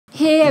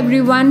Hey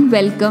everyone,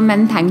 welcome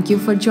and thank you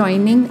for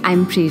joining.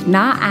 I'm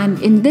Prerna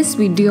and in this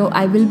video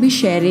I will be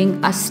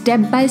sharing a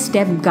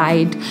step-by-step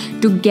guide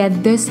to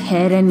get this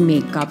hair and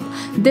makeup.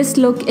 This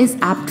look is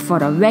apt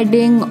for a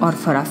wedding or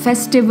for a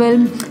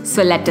festival,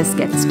 so let us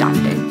get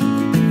started.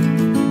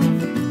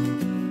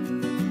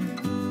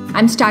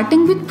 I'm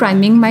starting with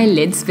priming my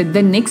lids with the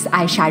NYX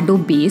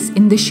eyeshadow base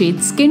in the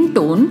shade Skin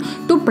Tone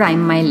to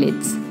prime my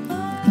lids.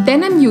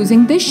 Then I'm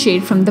using this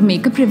shade from the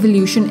Makeup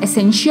Revolution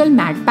Essential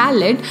Matte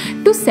Palette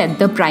to set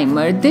the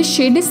primer. This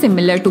shade is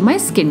similar to my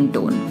skin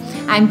tone.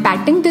 I'm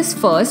patting this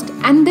first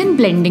and then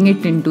blending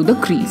it into the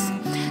crease.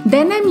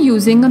 Then I'm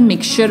using a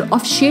mixture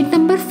of shade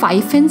number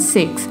 5 and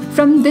 6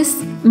 from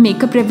this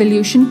Makeup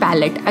Revolution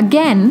palette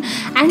again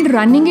and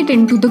running it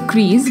into the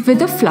crease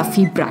with a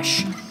fluffy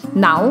brush.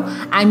 Now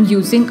I'm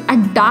using a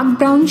dark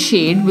brown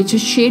shade which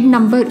is shade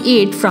number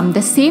 8 from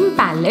the same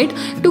palette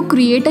to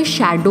create a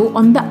shadow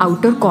on the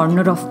outer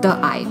corner of the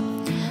eye.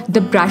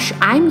 The brush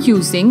I'm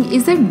using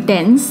is a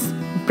dense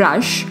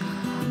brush.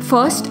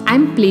 First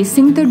I'm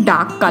placing the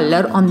dark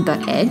color on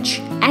the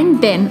edge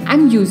and then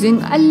I'm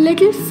using a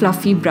little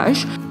fluffy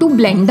brush to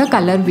blend the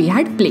color we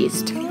had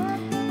placed.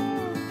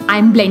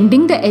 I'm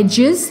blending the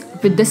edges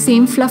with the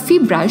same fluffy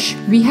brush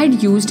we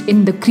had used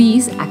in the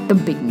crease at the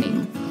beginning.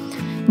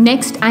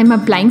 Next, I'm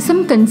applying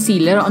some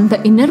concealer on the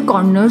inner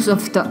corners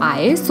of the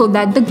eye so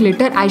that the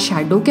glitter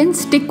eyeshadow can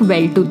stick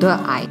well to the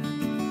eye.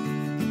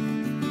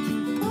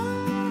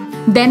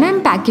 Then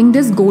I'm packing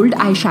this gold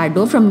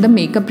eyeshadow from the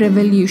Makeup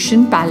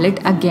Revolution palette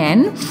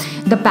again.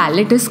 The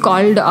palette is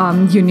called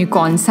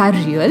Gold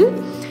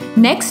Saree.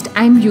 Next,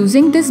 I'm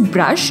using this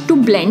brush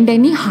to blend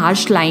any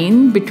harsh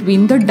line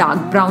between the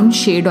dark brown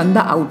shade on the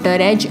outer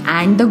edge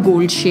and the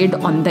gold shade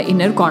on the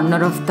inner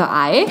corner of the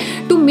eye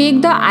to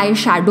make the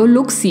eyeshadow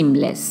look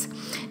seamless.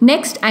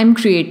 Next, I'm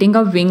creating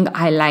a wing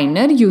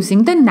eyeliner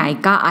using the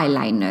Nykka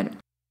eyeliner.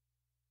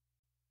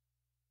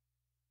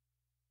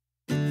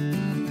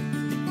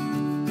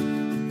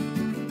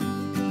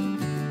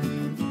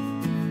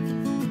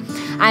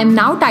 I'm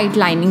now tight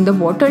lining the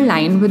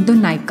waterline with the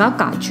Nykka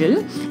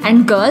kajal,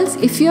 and girls,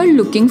 if you're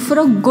looking for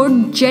a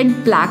good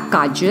jet black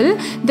kajal,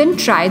 then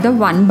try the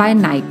one by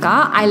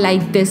Nykka. I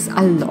like this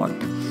a lot.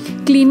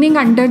 Cleaning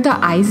under the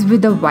eyes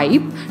with a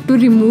wipe to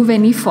remove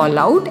any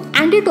fallout,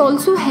 and it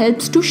also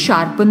helps to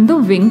sharpen the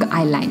wing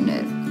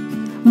eyeliner.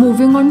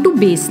 Moving on to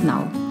base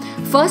now.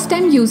 First,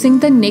 I'm using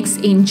the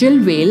NYX Angel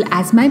Veil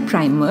as my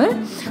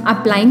primer,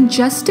 applying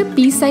just a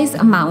pea-size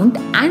amount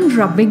and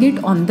rubbing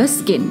it on the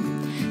skin.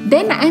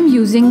 Then I'm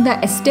using the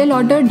Estee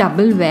Lauder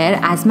Double Wear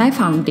as my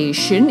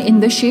foundation in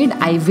the shade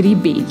Ivory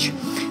Beige.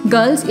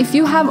 Girls, if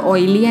you have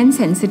oily and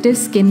sensitive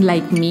skin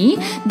like me,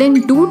 then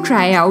do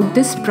try out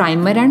this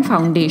primer and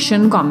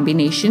foundation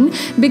combination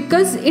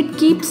because it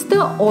keeps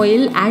the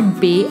oil at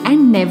bay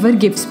and never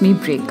gives me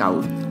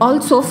breakout.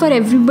 Also, for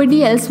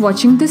everybody else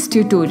watching this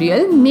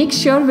tutorial, make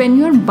sure when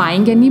you're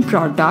buying any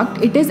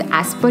product, it is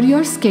as per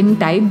your skin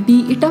type,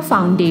 be it a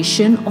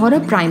foundation or a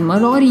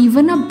primer or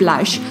even a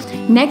blush.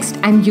 Next,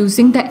 I'm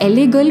using the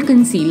LA Girl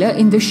Concealer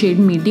in the shade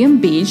Medium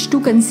Beige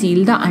to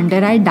conceal the under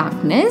eye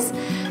darkness,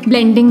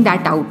 blending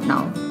that out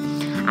now.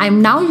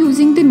 I'm now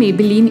using the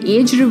Maybelline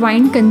Age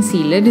Rewind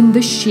Concealer in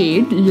the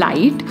shade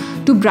Light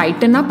to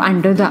brighten up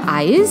under the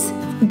eyes,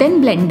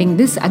 then blending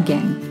this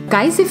again.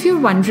 Guys, if you're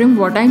wondering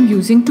what I'm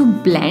using to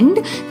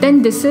blend,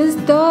 then this is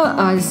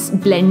the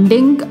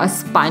blending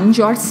sponge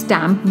or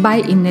stamp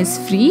by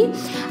Innisfree.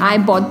 I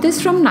bought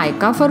this from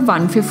Nykka for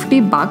 150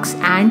 bucks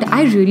and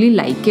I really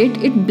like it.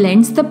 It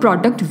blends the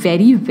product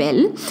very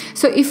well.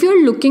 So if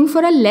you're looking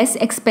for a less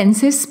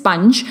expensive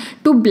sponge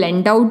to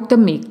blend out the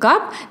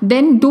makeup,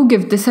 then do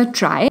give this a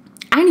try.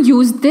 And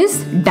use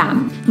this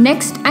damp.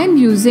 Next, I'm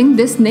using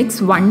this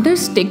NYX Wonder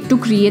Stick to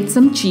create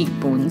some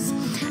cheekbones.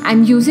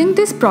 I'm using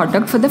this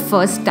product for the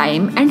first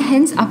time and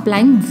hence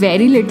applying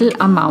very little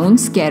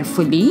amounts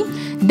carefully.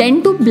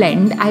 Then to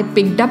blend, I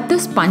picked up the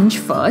sponge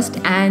first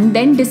and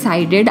then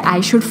decided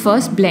I should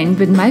first blend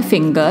with my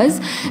fingers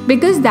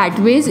because that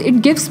way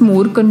it gives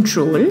more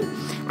control.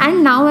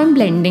 And now I'm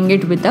blending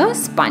it with a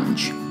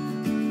sponge.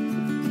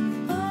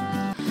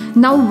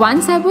 Now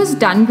once I was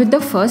done with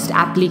the first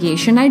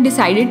application, I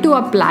decided to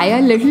apply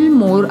a little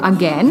more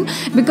again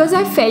because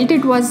I felt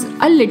it was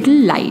a little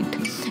light.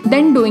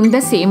 Then doing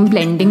the same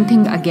blending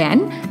thing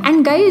again.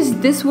 And guys,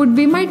 this would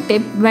be my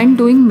tip when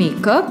doing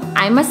makeup.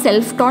 I'm a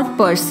self-taught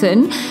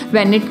person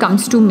when it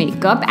comes to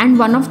makeup, and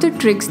one of the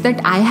tricks that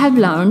I have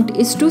learned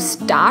is to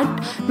start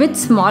with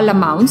small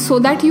amounts so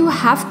that you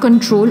have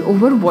control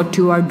over what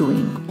you are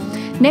doing.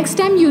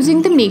 Next, I'm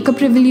using the Makeup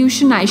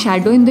Revolution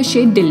eyeshadow in the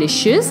shade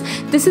Delicious.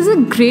 This is a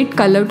great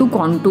color to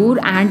contour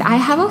and I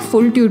have a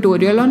full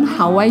tutorial on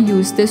how I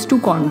use this to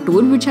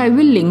contour, which I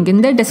will link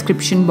in the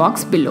description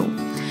box below.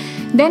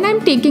 Then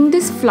I'm taking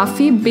this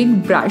fluffy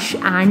big brush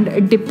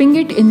and dipping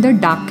it in the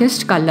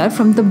darkest color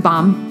from the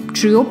Balm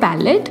Trio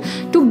palette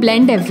to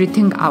blend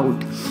everything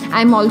out.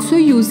 I'm also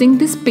using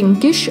this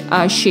pinkish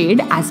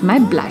shade as my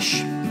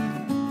blush.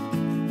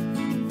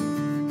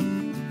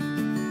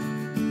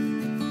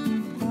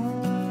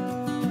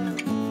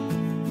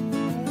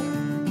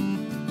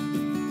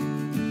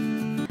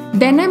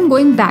 Then I'm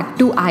going back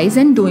to eyes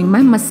and doing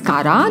my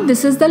mascara.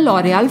 This is the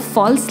L'Oreal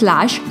False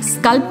Lash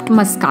Sculpt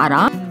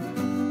Mascara.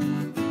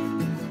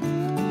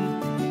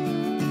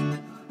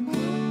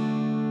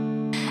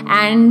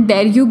 And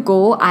there you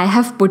go, I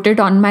have put it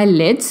on my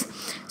lids.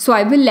 So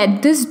I will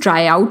let this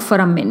dry out for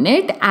a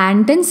minute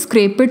and then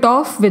scrape it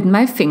off with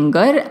my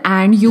finger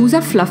and use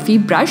a fluffy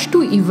brush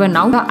to even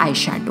out the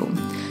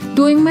eyeshadow.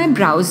 Doing my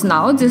brows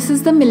now. This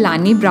is the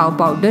Milani brow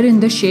powder in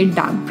the shade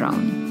dark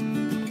brown.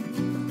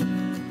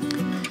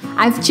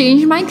 I've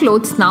changed my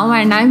clothes now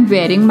and I'm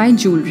wearing my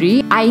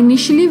jewelry. I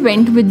initially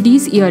went with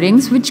these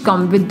earrings which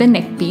come with the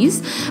neck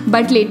piece,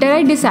 but later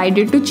I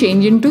decided to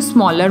change into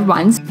smaller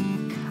ones.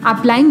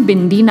 Applying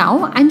bindi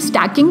now. I'm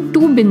stacking 2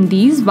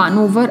 bindis one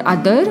over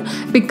other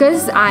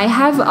because I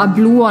have a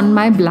blue on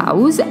my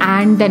blouse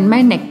and then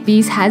my neck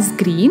piece has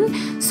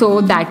green, so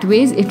that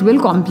ways it will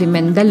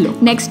complement the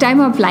look. Next I'm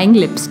applying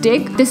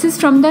lipstick. This is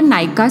from the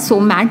Nykka So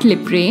Matte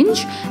lip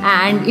range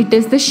and it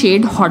is the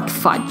shade Hot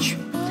Fudge.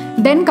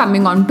 Then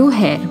coming on to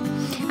hair.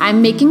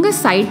 I'm making a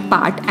side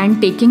part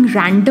and taking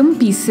random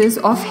pieces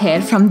of hair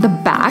from the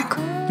back,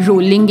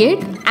 rolling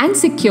it and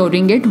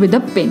securing it with a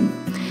pin.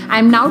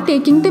 I'm now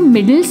taking the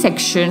middle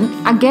section,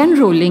 again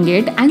rolling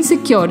it and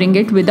securing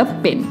it with a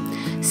pin.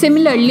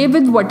 Similarly,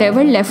 with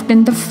whatever left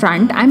in the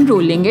front, I'm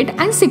rolling it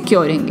and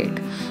securing it.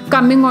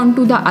 Coming on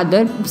to the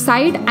other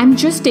side, I'm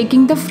just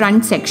taking the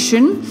front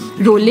section,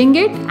 rolling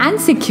it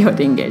and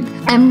securing it.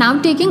 I'm now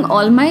taking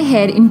all my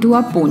hair into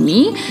a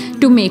pony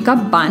to make a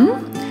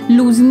bun,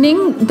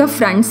 loosening the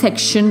front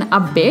section a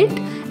bit,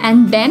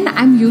 and then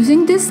I'm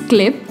using this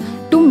clip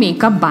to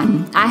make a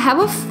bun. I have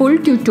a full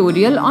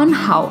tutorial on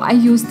how I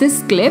use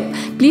this clip.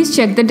 Please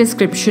check the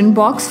description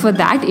box for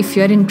that if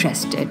you're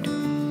interested.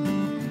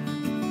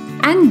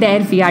 And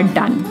there we are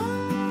done.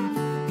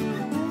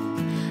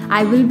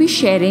 I will be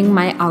sharing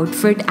my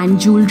outfit and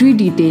jewelry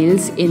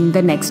details in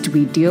the next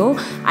video.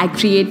 I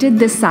created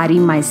this sari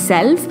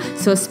myself,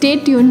 so stay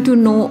tuned to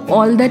know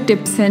all the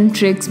tips and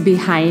tricks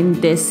behind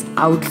this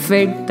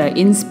outfit, the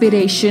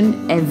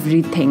inspiration,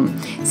 everything.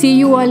 See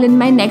you all in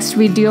my next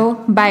video.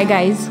 Bye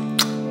guys.